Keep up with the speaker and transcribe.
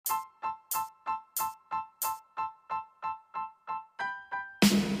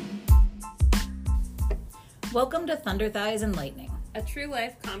Welcome to Thunder Thighs and Lightning, a true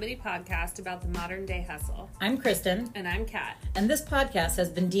life comedy podcast about the modern day hustle. I'm Kristen. And I'm Kat. And this podcast has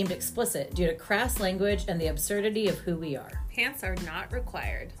been deemed explicit due to crass language and the absurdity of who we are. Pants are not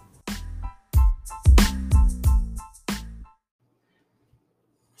required.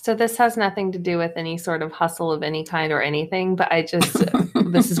 So this has nothing to do with any sort of hustle of any kind or anything, but I just,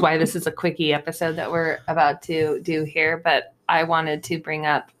 this is why this is a quickie episode that we're about to do here, but I wanted to bring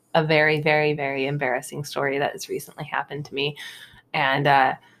up a very, very, very embarrassing story that has recently happened to me. And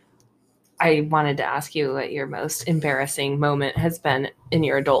I wanted to ask you what your most embarrassing moment has been in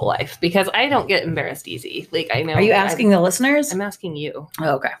your adult life, because I don't get embarrassed easy. Like, I know. Are you asking the listeners? I'm asking you.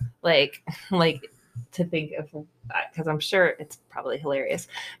 Oh, okay. Like to think of, because I'm sure it's probably hilarious.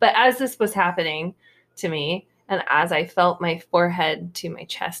 But as this was happening to me, and as I felt my forehead to my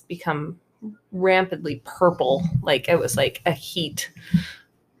chest become rampantly purple, like it was like a heat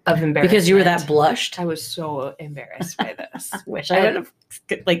of embarrassment. Because you were that blushed? I was so embarrassed by this. Wish I would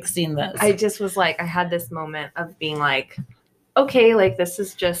have seen this. I just was like, I had this moment of being like, okay, like this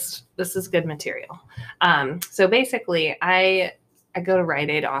is good material. So basically I go to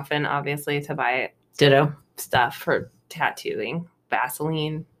Rite Aid often, obviously, to buy Ditto stuff for tattooing,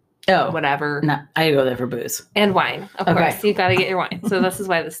 Vaseline, whatever. No, I go there for booze and wine. Of course, you got to get your wine. So this is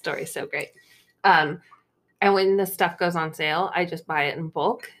why this story is so great. And when the stuff goes on sale, I just buy it in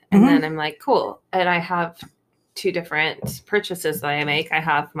bulk. And then I'm like, cool. And I have two different purchases that I make. I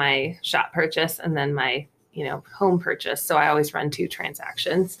have my shop purchase and then my, home purchase. So I always run two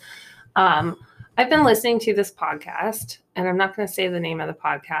transactions. I've been listening to this podcast, and I'm not going to say the name of the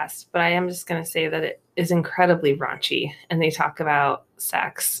podcast, but I am just going to say that it is incredibly raunchy. And they talk about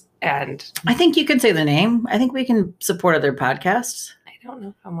sex. And I think you can say the name. I think we can support other podcasts. I don't know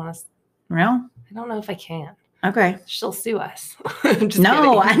if I want to. No? I don't know if I can. Okay. She'll sue us.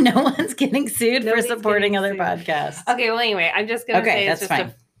 No one's getting sued for supporting other podcasts. Okay, well, anyway, I'm just going to say it's just fine.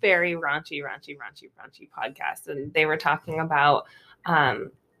 A very raunchy podcast. And they were talking about,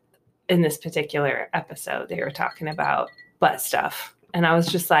 in this particular episode, they were talking about butt stuff. And I was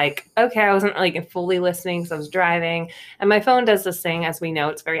just like, okay, I wasn't like fully listening because I was driving. And my phone does this thing, as we know,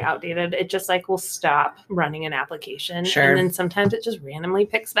 it's very outdated. It just like will stop running an application. Sure. And then sometimes it just randomly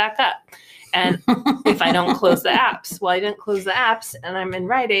picks back up. And if I don't close the apps, well, I didn't close the apps, and I'm in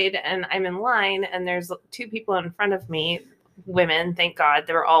Rite Aid and I'm in line, and there's two people in front of me, women, thank God,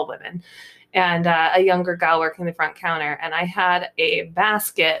 they were all women, and a younger gal working the front counter. And I had a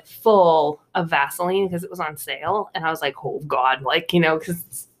basket full of Vaseline because it was on sale. And I was like, oh God,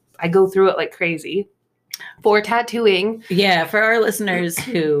 because I go through it like crazy for tattooing. Yeah, for our listeners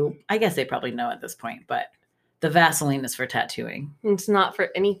who, I guess they probably know at this point, but the Vaseline is for tattooing. It's not for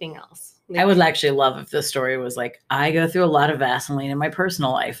anything else. I would actually love if the story was like, I go through a lot of Vaseline in my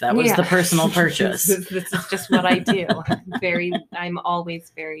personal life. That was the personal purchase. This is just what I do. I'm always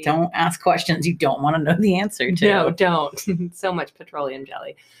very. Don't ask questions you don't want to know the answer to. No, don't. So much petroleum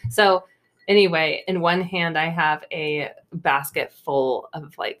jelly. So anyway, in one hand, I have a basket full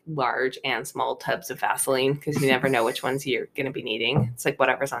of like large and small tubs of Vaseline, because you never know which ones you're going to be needing. It's like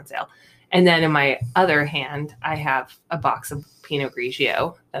whatever's on sale. And then in my other hand, I have a box of Pinot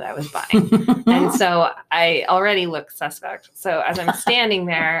Grigio that I was buying. And so I already look suspect. So as I'm standing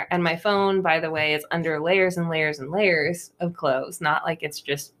there, and my phone, by the way, is under layers and layers and layers of clothes, not like it's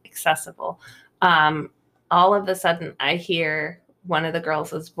just accessible. All of a sudden, I hear one of the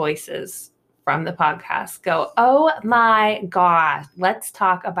girls' voices from the podcast go, oh my God, let's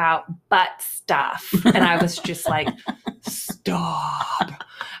talk about butt stuff. And I was just like, stop.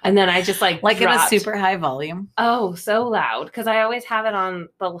 And then I just like in a super high volume. Oh, so loud. Because I always have it on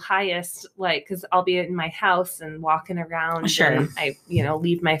the highest, because I'll be in my house and walking around. Sure. And I,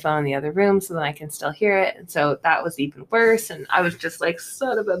 leave my phone in the other room so that I can still hear it. And so that was even worse. And I was just like,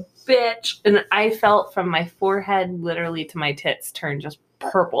 son of a bitch. And I felt from my forehead literally to my tits turn just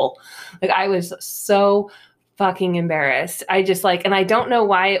purple. Like I was so fucking embarrassed. I just and I don't know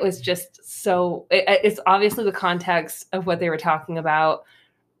why it was just so, it's obviously the context of what they were talking about.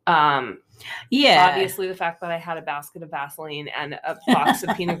 Obviously the fact that I had a basket of Vaseline and a box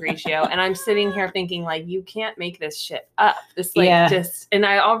of Pinot Grigio, and I'm sitting here thinking like, you can't make this shit up. It's just, and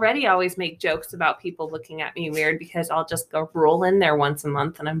I already always make jokes about people looking at me weird because I'll just go roll in there once a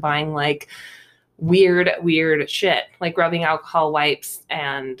month and I'm buying like weird shit, like rubbing alcohol wipes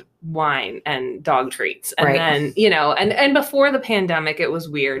and wine and dog treats. And then, and before the pandemic, it was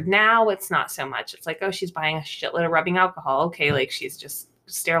weird. Now it's not so much. It's like, oh, she's buying a shitload of rubbing alcohol. Okay. Like she's just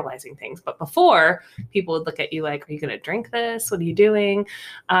sterilizing things. But before, people would look at you like, are you going to drink this? What are you doing?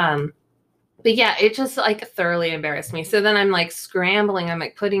 But yeah, it just like thoroughly embarrassed me. So then I'm like scrambling. I'm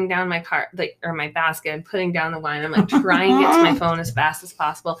like putting down my cart, like, or my basket, and putting down the wine. I'm like trying to get to my phone as fast as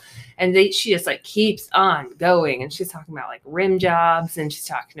possible. And she just like keeps on going. And she's talking about like rim jobs. And she's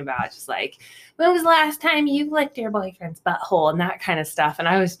talking about just like, when was the last time you licked your boyfriend's butthole and that kind of stuff. And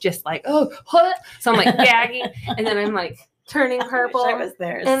I was just like, oh, what? So I'm like gagging. And then I'm like turning purple. I was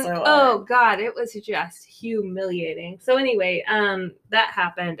there. And so oh God, it was just humiliating. So anyway, that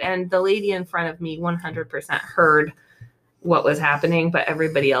happened, and the lady in front of me 100% heard what was happening, but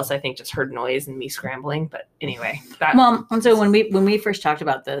everybody else I think just heard noise and me scrambling. But anyway, well, and so when we first talked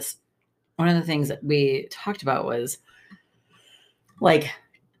about this, one of the things that we talked about was like,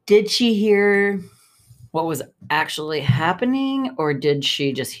 did she hear what was actually happening, or did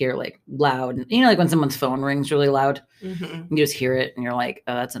she just hear like loud, like when someone's phone rings really loud, you just hear it and you're like,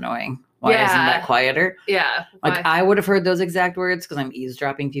 oh, that's annoying. Why isn't that quieter? Yeah. Like I would have heard those exact words because I'm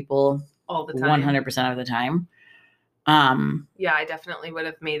eavesdropping people all the time, 100% of the time. Yeah, I definitely would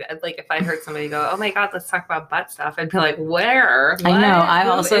have made it. Like if I heard somebody go, "Oh my God, let's talk about butt stuff," I'd be like, "Where? What? I know. I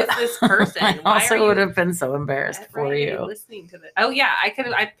Who also is this person? I also would have been so embarrassed for you listening to this." Oh yeah,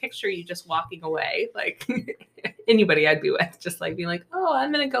 I picture you just walking away, like anybody I'd be with, just like being like, "Oh,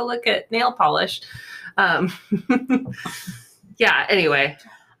 I'm gonna go look at nail polish." Yeah. Anyway,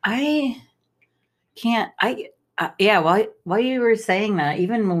 I can't. Yeah. While you were saying that,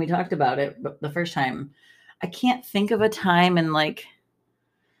 even when we talked about it the first time, I can't think of a time in like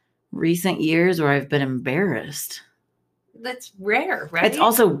recent years where I've been embarrassed. That's rare, right? It's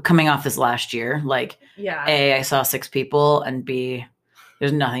also coming off this last year. Like, yeah. A, I saw 6 people, and B,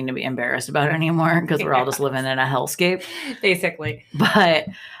 there's nothing to be embarrassed about anymore because we're all just living in a hellscape. Basically. But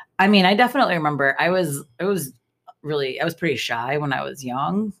I mean, I definitely remember I was pretty shy when I was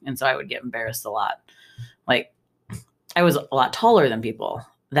young. And so I would get embarrassed a lot. Like I was a lot taller than people.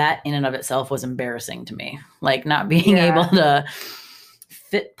 That in and of itself was embarrassing to me. Like not being able to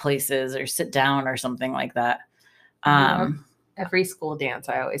fit places or sit down or something like that. Every school dance,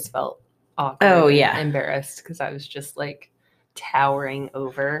 I always felt awkward and embarrassed because I was just like towering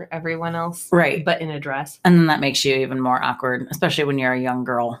over everyone else. Right. But in a dress. And then that makes you even more awkward, especially when you're a young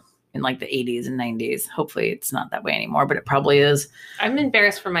girl in like the 80s and 90s. Hopefully it's not that way anymore, but it probably is. I'm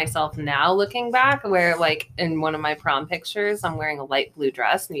embarrassed for myself now looking back, where like in one of my prom pictures, I'm wearing a light blue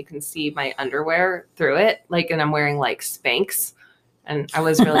dress and you can see my underwear through it. Like, and I'm wearing like Spanx. And I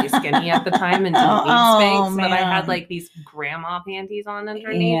was really skinny at the time and didn't need Spanx, but I had like these grandma panties on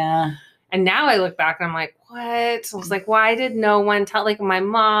underneath. Yeah. And now I look back and I'm like, what? I was like, why did no one tell? Like my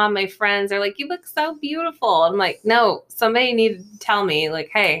mom, my friends are like, you look so beautiful. I'm like, no, somebody needed to tell me like,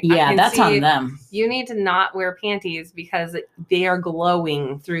 hey, yeah, that's on them. You need to not wear panties because they are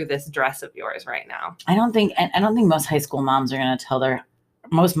glowing through this dress of yours right now. I don't think most high school moms are going to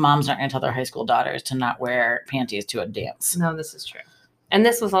most moms aren't going to tell their high school daughters to not wear panties to a dance. No, this is true. And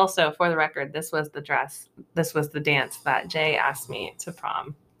this was also, for the record, this was the dance that Jay asked me to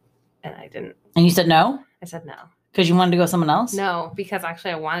prom. And I didn't. And you said no? I said no. Because you wanted to go with someone else? No, because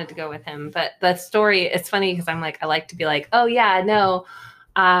actually I wanted to go with him. But the story, it's funny because I'm like, I like to be like, oh yeah, no.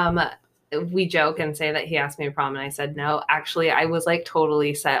 We joke and say that he asked me to prom and I said no. Actually, I was like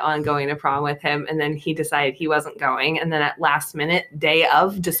totally set on going to prom with him. And then he decided he wasn't going. And then at last minute, day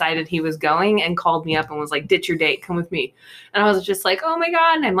of, decided he was going and called me up and was like, ditch your date, come with me. And I was just like, oh my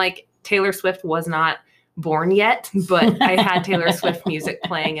God. And I'm like, Taylor Swift was not born yet, but I had Taylor Swift music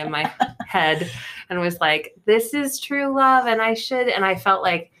playing in my head and was like, this is true love. And I felt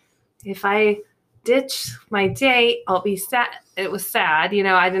like if I ditch my date, I'll be sad. It was sad.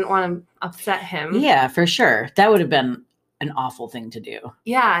 I didn't want to upset him. Yeah, for sure. That would have been an awful thing to do.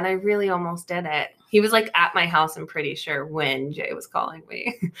 Yeah. And I really almost did it. He was like at my house, I'm pretty sure, when Jay was calling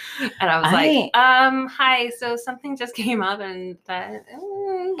me. And I was like, hi, so something just came up and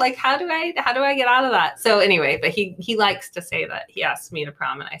like, how do I get out of that? So anyway, but he likes to say that he asked me to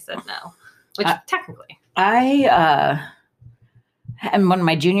prom and I said no, which technically. And when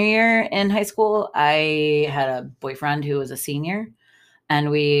my junior year in high school, I had a boyfriend who was a senior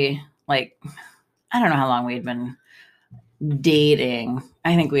and we I don't know how long we had been dating.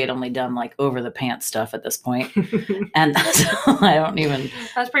 I think we had only done like over the pants stuff at this point. And so I don't even.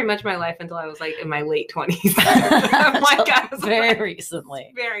 That's pretty much my life until I was like in my late 20s. I'm like, very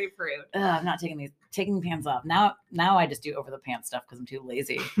recently. Very prude. I'm not taking the pants off. Now I just do over the pants stuff because I'm too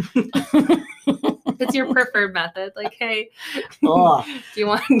lazy. It's your preferred method. Like, hey, do you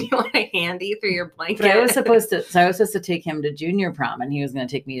want a handy through your blanket? But I was supposed to take him to junior prom and he was going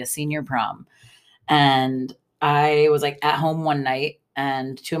to take me to senior prom. And I was like at home one night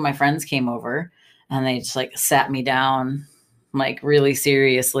and 2 of my friends came over and they just like sat me down like really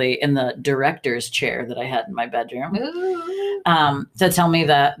seriously in the director's chair that I had in my bedroom. Ooh. To tell me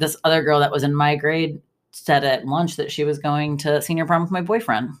that this other girl that was in my grade said at lunch that she was going to senior prom with my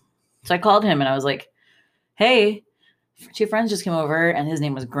boyfriend. So I called him and I was like, hey, two friends just came over and his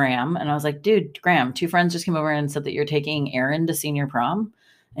name was Graham. And I was like, dude, Graham, two friends just came over and said that you're taking Aaron to senior prom.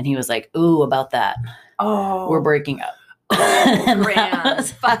 And he was like, ooh, about that. Oh, We're breaking up. Oh, Graham.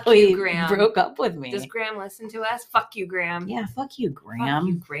 Fuck you, Graham. Broke up with me. Does Graham listen to us? Fuck you, Graham. Yeah, fuck you, Graham. Fuck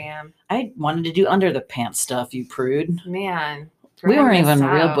you, Graham. I wanted to do under the pants stuff, you prude. Man. We weren't even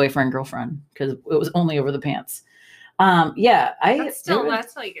missed real out. boyfriend girlfriend because it was only over the pants. Yeah, That's still,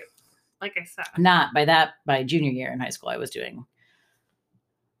 that's like I said. not by junior year in high school. I was doing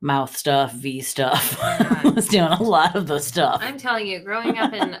mouth stuff, V stuff. I was doing a lot of the stuff. I'm telling you, growing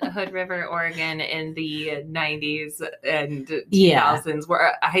up in Hood River, Oregon in the 90s and 2000s, Yeah.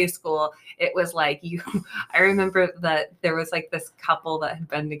 where high school, it was like I remember that there was like this couple that had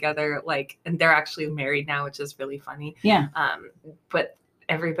been together, like, and they're actually married now, which is really funny. Yeah. But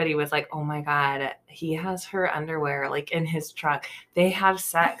everybody was like, oh my God, he has her underwear like in his truck. They have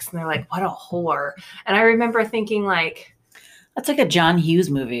sex. And they're like, what a whore. And I remember thinking like, That's like a John Hughes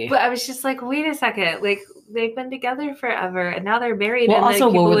movie. but I was just like, wait a second, like they've been together forever and now they're married. Well, and also,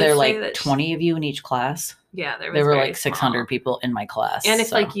 people what were would there, say like that 20 of you in each class? yeah, there There were very like 600 small. people in my class. And if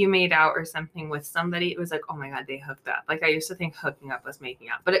so. like you made out or something with somebody, it was like, oh my God, they hooked up. Like I used to think hooking up was making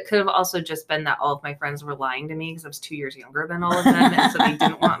out, but it could have also just been that all of my friends were lying to me because I was 2 years younger than all of them. And so they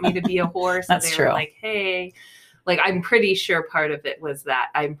didn't want me to be a whore. So That's they true. were like, hey, like, I'm pretty sure part of it was that.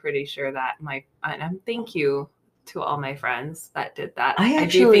 I'm pretty sure that thank you to all my friends that did that. I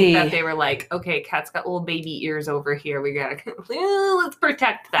do think that actually- they were like, okay, Kat's got little baby ears over here. We gotta, let's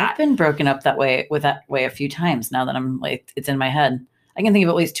protect that. I've been broken up that way a few times now that I'm like, it's in my head. I can think of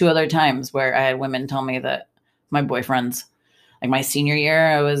at least 2 other times where I had women tell me that my boyfriends, like my senior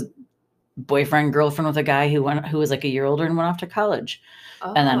year, I was boyfriend, girlfriend with a guy who was like a year older and went off to college.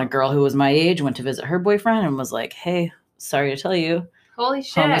 Oh, And then a girl who was my age went to visit her boyfriend and was like, hey, sorry to tell you, holy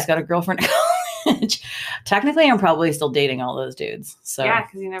shit. homie's got a girlfriend at college. Technically, I'm probably still dating all those dudes. So yeah,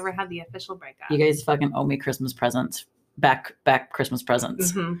 because you never had the official breakup. you guys fucking owe me Christmas presents, back Christmas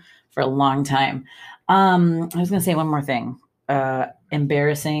presents Mhm. for a long time. I was gonna say one more thing.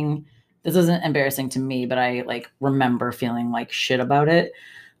 Embarrassing. This isn't embarrassing to me, but I like remember feeling like shit about it.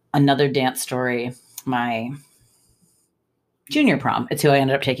 Another dance story. My junior prom. It's who I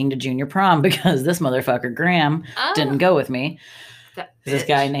ended up taking to junior prom because this motherfucker Graham Oh, didn't go with me. that This bitch.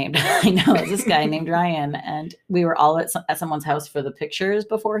 guy named this guy named Ryan, and we were all at someone's house for the pictures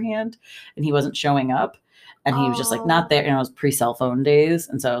beforehand, and he wasn't showing up. And he was just like not there. And it was pre-cell phone days.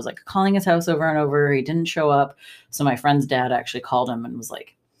 And so I was like calling his house over and over. He didn't show up. So my friend's dad actually called him and was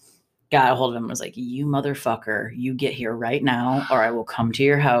like, got a hold of him and was like, you motherfucker, you get here right now or I will come to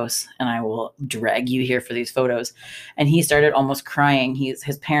your house and I will drag you here for these photos. And he started almost crying. His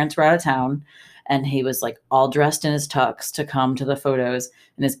parents were out of town and he was like all dressed in his tux to come to the photos.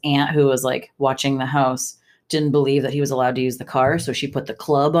 And his aunt, who was like watching the house, didn't believe that he was allowed to use the car. So she put the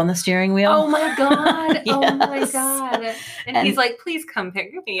club on the steering wheel. Oh my God. Oh my Yes. God. And And- he's like, please come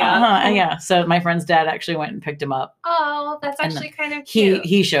pick me up. Yeah. So my friend's dad actually went and picked him up. Oh, that's And actually kind of He cute.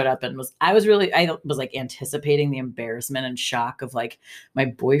 he showed up and I was like anticipating the embarrassment and shock of like my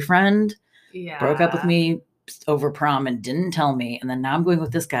boyfriend Yeah. broke up with me over prom and didn't tell me. And then now I'm going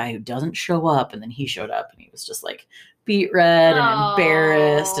with this guy who doesn't show up. And then he showed up and he was just like beat red and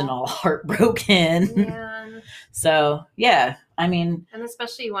embarrassed and Aw. all heartbroken. Man. So yeah, I mean, And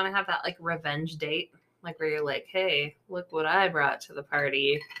especially you want to have that like revenge date, like where you're like, hey, look what I brought to the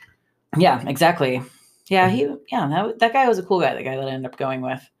party. yeah, exactly. Yeah, that guy was a cool guy, the guy that I ended up going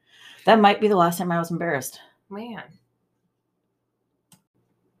with. That might be the last time I was embarrassed. Man.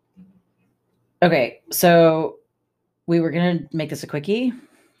 Okay, so we were going to make this a quickie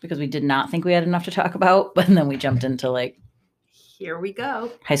because we did not think we had enough to talk about, but then we jumped into like Here we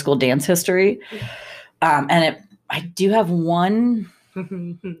go. high school dance history. I do have two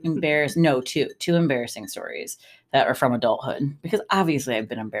embarrassing stories that are from adulthood because obviously I've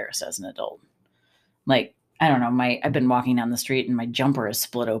been embarrassed as an adult. Like, I don't know, I've been walking down the street and my jumper is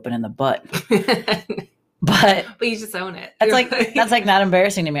split open in the butt, but But you just own it. that's like not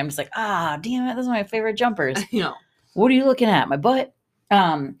embarrassing to me. I'm just like, damn it, those are my favorite jumpers. you know. What are you looking at? My butt?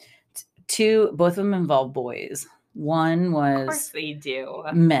 Both of them involve boys. One Of course was they do.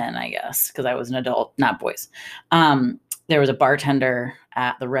 men, I guess, because I was an adult, not boys. There was a bartender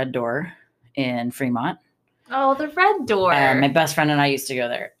at the Red Door in Fremont. Oh, the red door. And my best friend and I used to go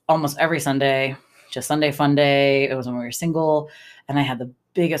there almost every Sunday, just Sunday fun day. It was when we were single. And I had the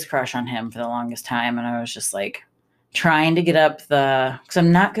biggest crush on him for the longest time. And I was just like, trying to get up because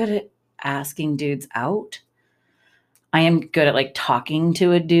I'm not good at asking dudes out. I am good at like talking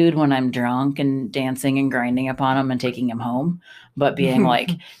to a dude when I'm drunk and dancing and grinding upon him and taking him home. But being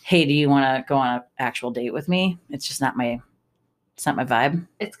like, hey, do you want to go on an actual date with me? It's just not my vibe.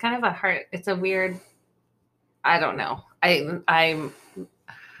 It's kind of it's a weird, I don't know. I'm.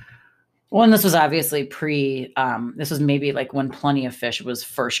 Well, and this was obviously this was maybe like when Plenty of Fish was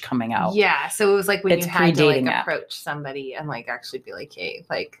first coming out. Yeah. So it was like when It's you had to like pre-dating app. approach somebody and like actually be like, hey,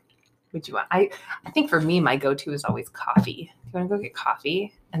 like, would you want, I think for me, my go-to is always coffee. Do you want to go get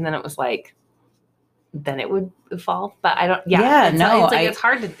coffee? And then it was like, then it would evolve. But I don't, it's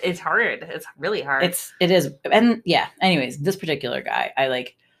hard. It's really hard. It is. And yeah, anyways, this particular guy, I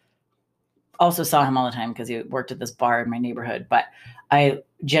like also saw him all the time because he worked at this bar in my neighborhood, but I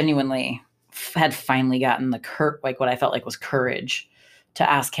genuinely had finally gotten what I felt like was courage to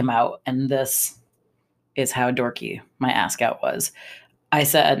ask him out. And this is how dorky my ask out was. I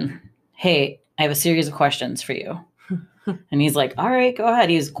said, hey, I have a series of questions for you. And he's like, all right, go ahead.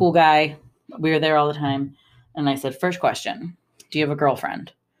 He's a cool guy. We were there all the time. And I said, first question, do you have a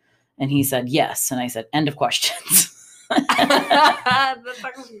girlfriend? And he said, yes. And I said, end of questions. That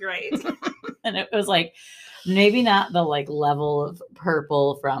sounds great. And it was like, maybe not the like level of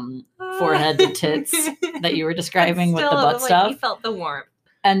purple from forehead to tits that you were describing with the butt stuff. You felt the warmth.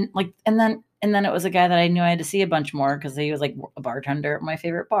 And then it was a guy that I knew I had to see a bunch more because he was like a bartender at my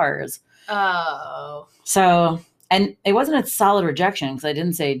favorite bars. Oh. So, and it wasn't a solid rejection because I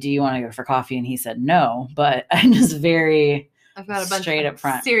didn't say, do you want to go for coffee? And he said no, but I'm just I've got a bunch straight up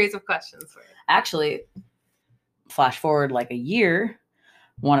front. Series of questions for you. Actually, flash forward like a year,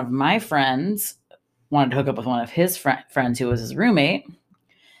 one of my friends wanted to hook up with one of his friends who was his roommate.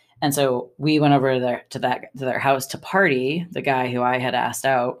 And so we went over there to their house to party. The guy who I had asked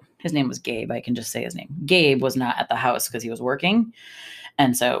out, his name was Gabe. I can just say his name. Gabe was not at the house because he was working.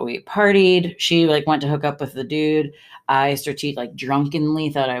 And so we partied. She like went to hook up with the dude. I drunkenly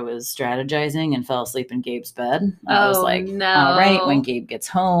thought I was strategizing and fell asleep in Gabe's bed. I was like, no. All right, when Gabe gets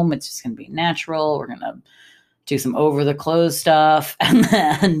home, it's just going to be natural. We're going to do some over the clothes stuff and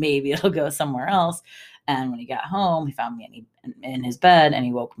then maybe it'll go somewhere else. And when he got home, he found me in his bed and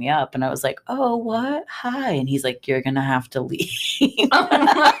he woke me up and I was like, oh, what? Hi. And he's like, you're going to have to leave. Oh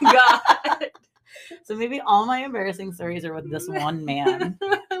my God. So maybe all my embarrassing stories are with this one man.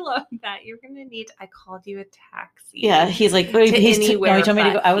 I love that. You're going to I called you a taxi. Yeah. He's like, he told me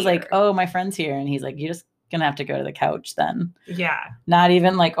to go. I was like, here. oh, my friend's here. And he's like, you're just going to have to go to the couch then. Yeah. Not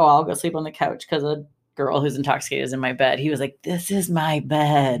even like, oh, I'll go sleep on the couch because a girl who's intoxicated is in my bed. He was like, this is my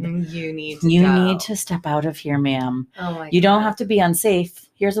bed. You need to step out of here, ma'am. Oh my You don't have to be unsafe.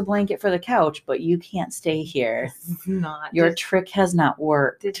 Here's a blanket for the couch, but you can't stay here. Your trick has not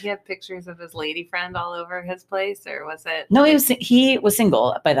worked. Did he have pictures of his lady friend all over his place, or was it? No, he was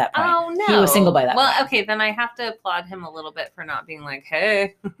single by that point. Oh no, he was single by that point. Well, okay, then I have to applaud him a little bit for not being like,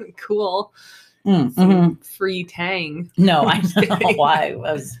 hey, cool. Mm-hmm. Free tang. No, I don't know why. I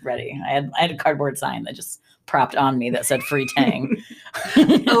was ready. I had a cardboard sign that just propped on me that said free tang.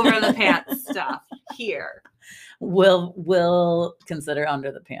 Over the pants stuff here. We'll consider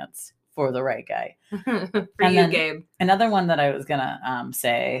under the pants for the right guy. Gabe. Another one that I was gonna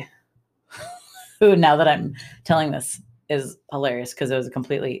say, who now that I'm telling this is hilarious because it was a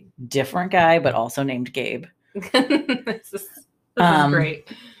completely different guy, but also named Gabe. This is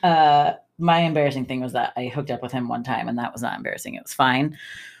great. My embarrassing thing was that I hooked up with him one time and that was not embarrassing. It was fine.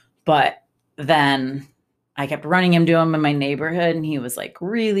 But then I kept running him to him in my neighborhood and he was like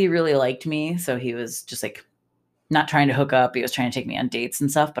really, really liked me. So he was just like not trying to hook up. He was trying to take me on dates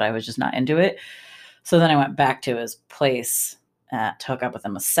and stuff, but I was just not into it. So then I went back to his place to hook up with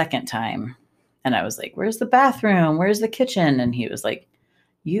him a second time. And I was like, where's the bathroom? Where's the kitchen? And he was like,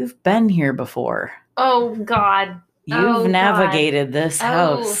 you've been here before. Oh, God. You've navigated this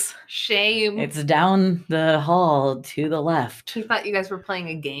house. Shame. It's down the hall to the left. He thought you guys were playing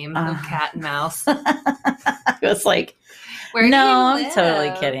a game of cat and mouse. I was like, Where no, do you I'm live?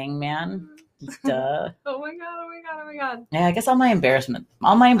 totally kidding, man. Duh. Oh my God. Yeah, I guess all my embarrassing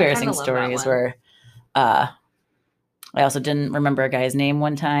love stories that one. were, I also didn't remember a guy's name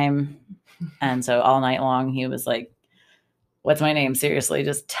one time. And so all night long he was like, what's my name? Seriously,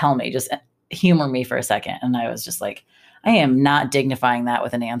 just tell me, just humor me for a second. And I was just like, I am not dignifying that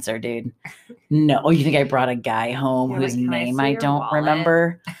with an answer, dude. No. You think I brought a guy home whose name I don't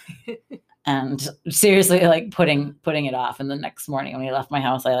remember? And seriously, like putting it off. And the next morning when he left my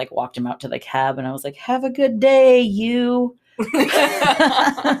house, I like walked him out to the cab and I was like, have a good day, you.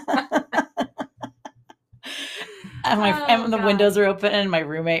 And the windows were open and my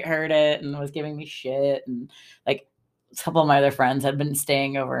roommate heard it and was giving me shit. And like, a couple of my other friends had been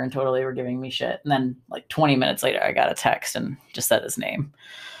staying over and totally were giving me shit. And then like 20 minutes later, I got a text and just said his name.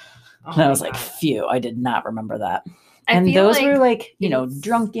 Oh And I my was like, God. phew, I did not remember that. I And feel those were like, it's-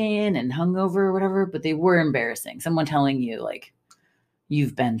 drunken and hungover or whatever, but they were embarrassing. Someone telling you like,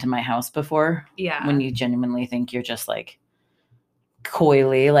 you've been to my house before, Yeah. when you genuinely think you're just like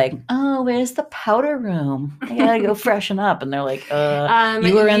coyly like, oh, where's the powder room? I gotta go freshen up. And they're like,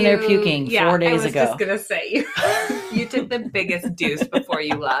 you were in there puking 4 days ago. I was just gonna say you took the biggest deuce before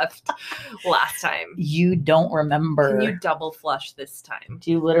you left last time. You don't remember. Can you double flush this time?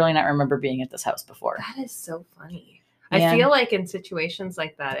 Do you literally not remember being at this house before? That is so funny. Yeah. I feel like in situations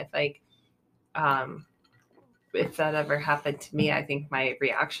like that, if that ever happened to me, I think my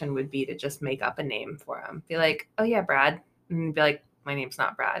reaction would be to just make up a name for him. Be like, oh yeah, Brad. And be like, my name's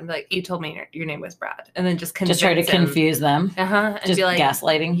not Brad. And be like, you told me your name was Brad. And then just try to confuse them. And just be like,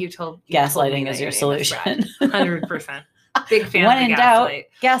 gaslighting. You told Gaslighting me is that your name was solution. Brad. 100%. Big fan When of the in doubt, gaslight.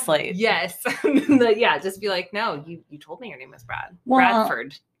 gaslight. Yes. Yeah, just be like, no, you told me your name was Brad. Well,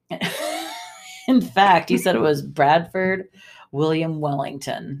 Bradford. In fact, you said it was Bradford William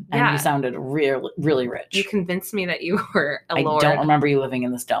Wellington, and Yeah. you sounded really rich. You convinced me that you were a I lord. don't remember you living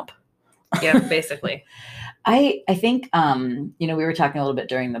in this dump. Yeah, basically. I think we were talking a little bit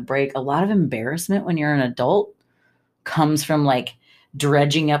during the break. A lot of embarrassment when you're an adult comes from like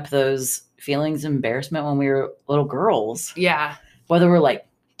dredging up those feelings of embarrassment when we were little girls. Yeah. Whether we're like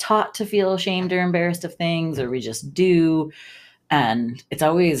taught to feel ashamed or embarrassed of things, or we just do. And it's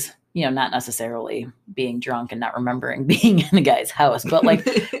always, not necessarily being drunk and not remembering being in a guy's house, but like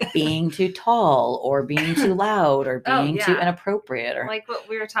being too tall or being too loud or being too inappropriate. Or like what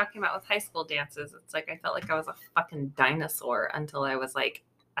we were talking about with high school dances. It's like I felt like I was a fucking dinosaur until I was like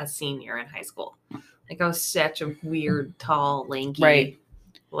a senior in high school. Like I was such a weird, tall, lanky,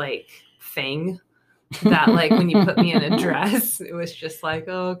 like thing that like when you put me in a dress, it was just like,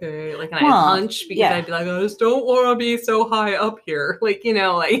 oh, okay. Like, and I'd hunch because I'd be like, I just don't want to be so high up here. Like,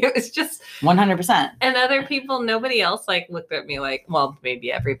 like it was just 100%. And other people, nobody else like looked at me like, well, maybe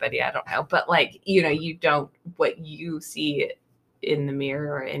everybody, I don't know. But like, you don't, what you see in the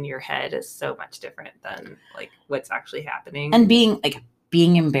mirror or in your head is so much different than like what's actually happening. And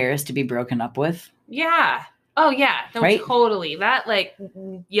being embarrassed to be broken up with. Yeah. Oh yeah, no, right? Totally. That like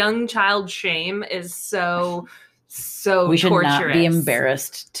young child shame is so we should torturous. Not be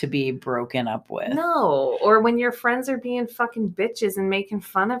embarrassed to be broken up with. No, or when your friends are being fucking bitches and making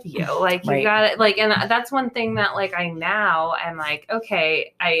fun of you, like you got it. Like, and that's one thing that like I'm like,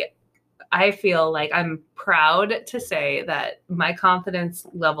 okay, I feel like I'm proud to say that my confidence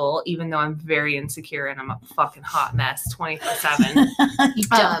level, even though I'm very insecure and I'm a fucking hot mess 24/7. You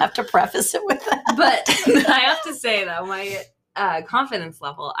don't have to preface it with that. But I have to say though, my confidence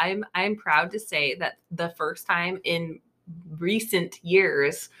level, I'm proud to say that the first time in recent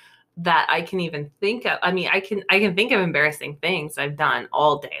years that I can even think of. I mean, I can think of embarrassing things I've done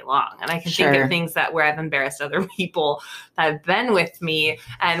all day long. And I can think of things where I've embarrassed other people that have been with me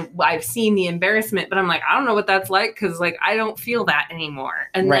and I've seen the embarrassment, but I'm like, I don't know what that's like because like I don't feel that anymore.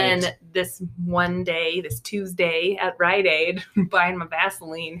 And then this one day, this Tuesday at Rite Aid, buying my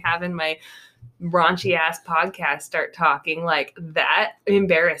Vaseline, having my raunchy ass podcast start talking, like that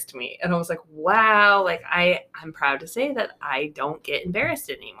embarrassed me. And I was like, wow, like I'm proud to say that I don't get embarrassed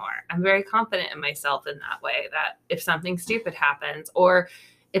anymore. I'm very confident in myself in that way, that if something stupid happens or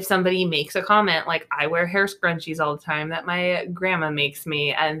if somebody makes a comment, like I wear hair scrunchies all the time that my grandma makes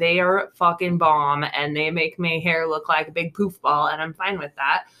me and they are fucking bomb and they make my hair look like a big poof ball and I'm fine with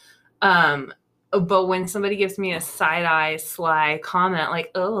that. But when somebody gives me a side-eye sly comment like,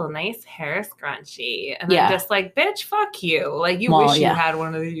 oh, nice hair scrunchie. And I'm just like, bitch, fuck you. Like, you wish you had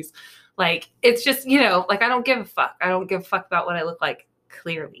one of these. Like, it's just, like, I don't give a fuck. I don't give a fuck about what I look like,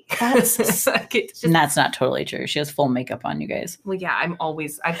 clearly. That's, like, and that's not totally true. She has full makeup on, you guys. Well, yeah,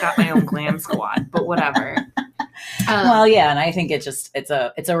 I've got my own glam squad, but whatever. Well, yeah, and I think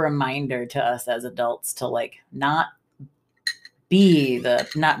it's a reminder to us as adults to, like, not be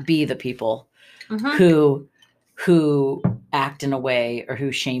the people who act in a way or who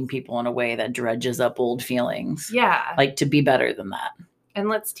shame people in a way that dredges up old feelings. Yeah. Like to be better than that. And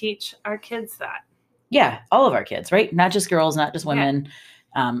let's teach our kids that. Yeah. All of our kids, right? Not just girls, not just women,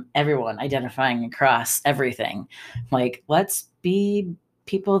 everyone identifying across everything. Like, let's be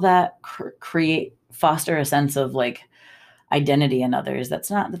people that foster a sense of like identity in others that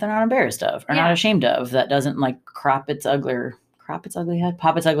they're not embarrassed of or not ashamed of, that doesn't like pop its ugly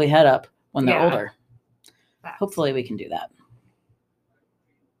head up when they're older. Hopefully we can do that.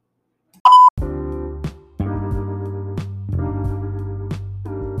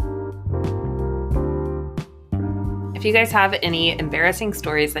 If you guys have any embarrassing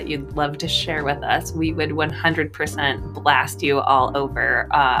stories that you'd love to share with us, we would 100% blast you all over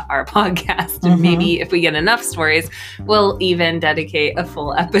our podcast. And maybe if we get enough stories, we'll even dedicate a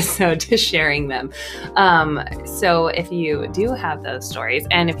full episode to sharing them. So if you do have those stories,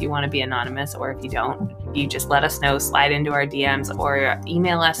 and if you want to be anonymous, or if you don't, you just let us know, slide into our DMs, or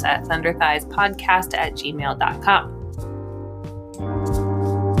email us at thunderthigspodcast@gmail.com.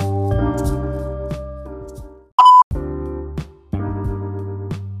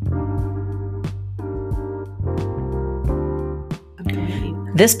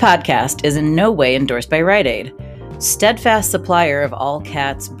 This podcast is in no way endorsed by Rite Aid, steadfast supplier of all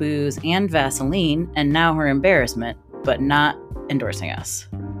cats, booze, and Vaseline, and now her embarrassment, but not endorsing us.